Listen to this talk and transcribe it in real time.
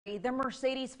The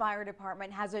Mercedes Fire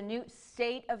Department has a new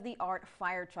state-of-the-art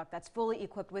fire truck that's fully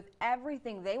equipped with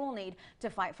everything they will need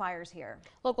to fight fires here.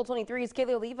 Local 23's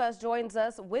Kaylee Olivas joins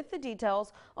us with the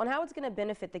details on how it's going to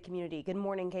benefit the community. Good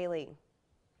morning, Kaylee.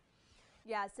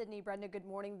 Yeah, Sydney, Brenda, good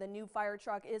morning. The new fire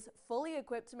truck is fully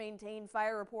equipped to maintain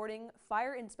fire reporting,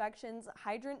 fire inspections,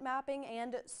 hydrant mapping,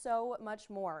 and so much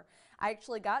more. I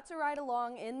actually got to ride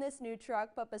along in this new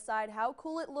truck, but beside how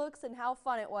cool it looks and how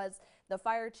fun it was, the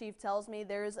fire chief tells me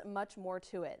there's much more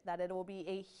to it, that it will be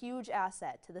a huge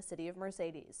asset to the city of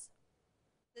Mercedes.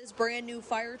 This brand new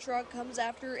fire truck comes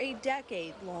after a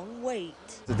decade-long wait.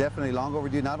 It's definitely long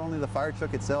overdue, not only the fire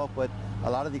truck itself, but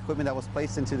a lot of the equipment that was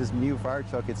placed into this new fire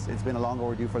truck. It's been a long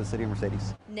overdue for the city of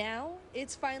Mercedes. Now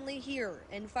it's finally here,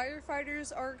 and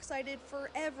firefighters are excited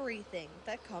for everything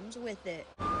that comes with it.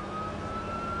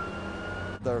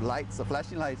 The lights, the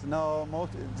flashing lights, no,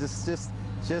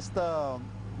 just the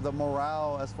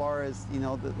morale as far as, you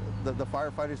know, the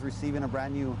firefighters receiving a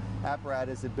brand new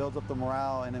apparatus. It builds up the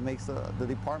morale and it makes the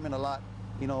department a lot,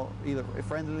 you know, either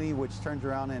friendly, which turns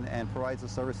around and provides a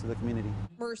service to the community.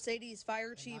 Mercedes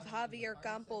Fire Chief Javier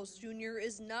Campos Jr.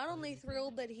 is not only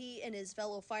thrilled that he and his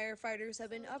fellow firefighters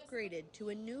have been upgraded to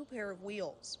a new pair of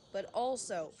wheels, but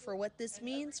also for what this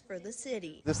means for the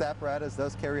city. This apparatus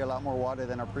does carry a lot more water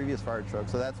than our previous fire truck,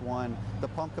 so that's one. The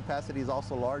pump capacity is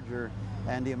also larger,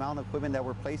 and the amount of equipment that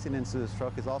we're placing into this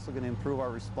truck is also going to improve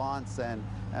our response and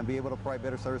be able to provide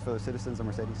better service for the citizens of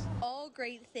Mercedes. All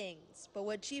great things, but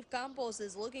what Chief Campos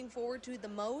is looking forward to the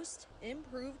most,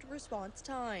 improved response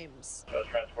times. I was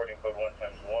transporting code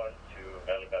 1x1 to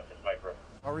Valley Baptist Micro.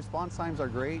 Our response times are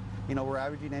great. You know, we're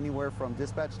averaging anywhere from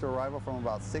dispatch to arrival from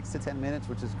about 6 to 10 minutes,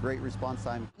 which is great response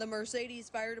time. The Mercedes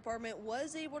Fire Department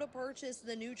was able to purchase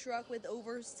the new truck with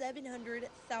over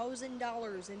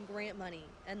 $700,000 in grant money,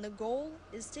 and the goal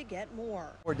is to get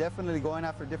more. We're definitely going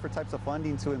after different types of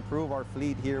funding to improve our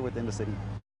fleet here within the city.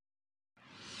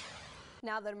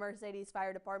 Now, the Mercedes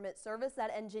Fire Department serviced that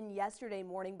engine yesterday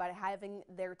morning by having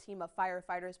their team of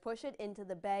firefighters push it into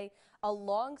the bay, a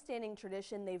long-standing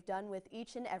tradition they've done with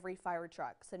each and every fire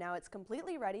truck. So now it's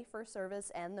completely ready for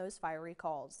service and those fiery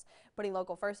calls. Putting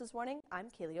local first this morning,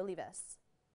 I'm Kaylee Olivas.